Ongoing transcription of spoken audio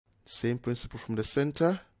Same principle from the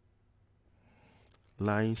center.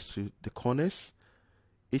 Lines to the corners.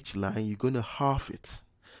 Each line, you're going to half it.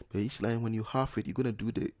 But each line, when you half it, you're going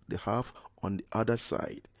to do the half on the other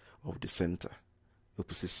side of the center,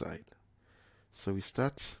 opposite side. So we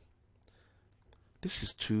start. This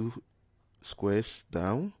is 2 squares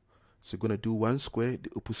down. So you're going to do 1 square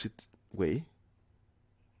the opposite way.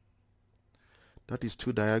 That is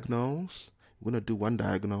 2 diagonals. You're going to do 1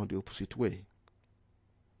 diagonal the opposite way.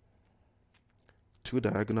 2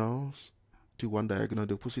 diagonals, do 1 diagonal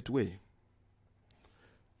the opposite way.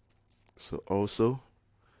 So also,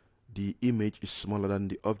 the image is smaller than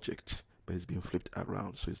the object, but it's been flipped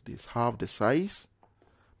around. So it's this half the size,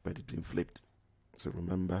 but it's been flipped. So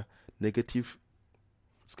remember, negative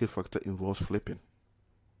scale factor involves flipping.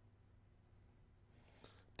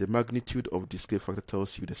 The magnitude of the scale factor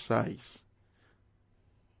tells you the size.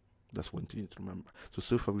 That's one thing to remember.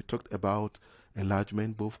 So far we talked about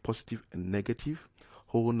enlargement, both positive and negative,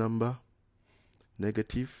 whole number,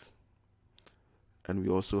 negative, and we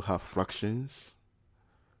also have fractions,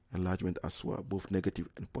 enlargement as well, both negative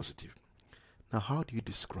and positive. Now, how do you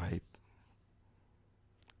describe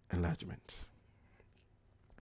enlargement?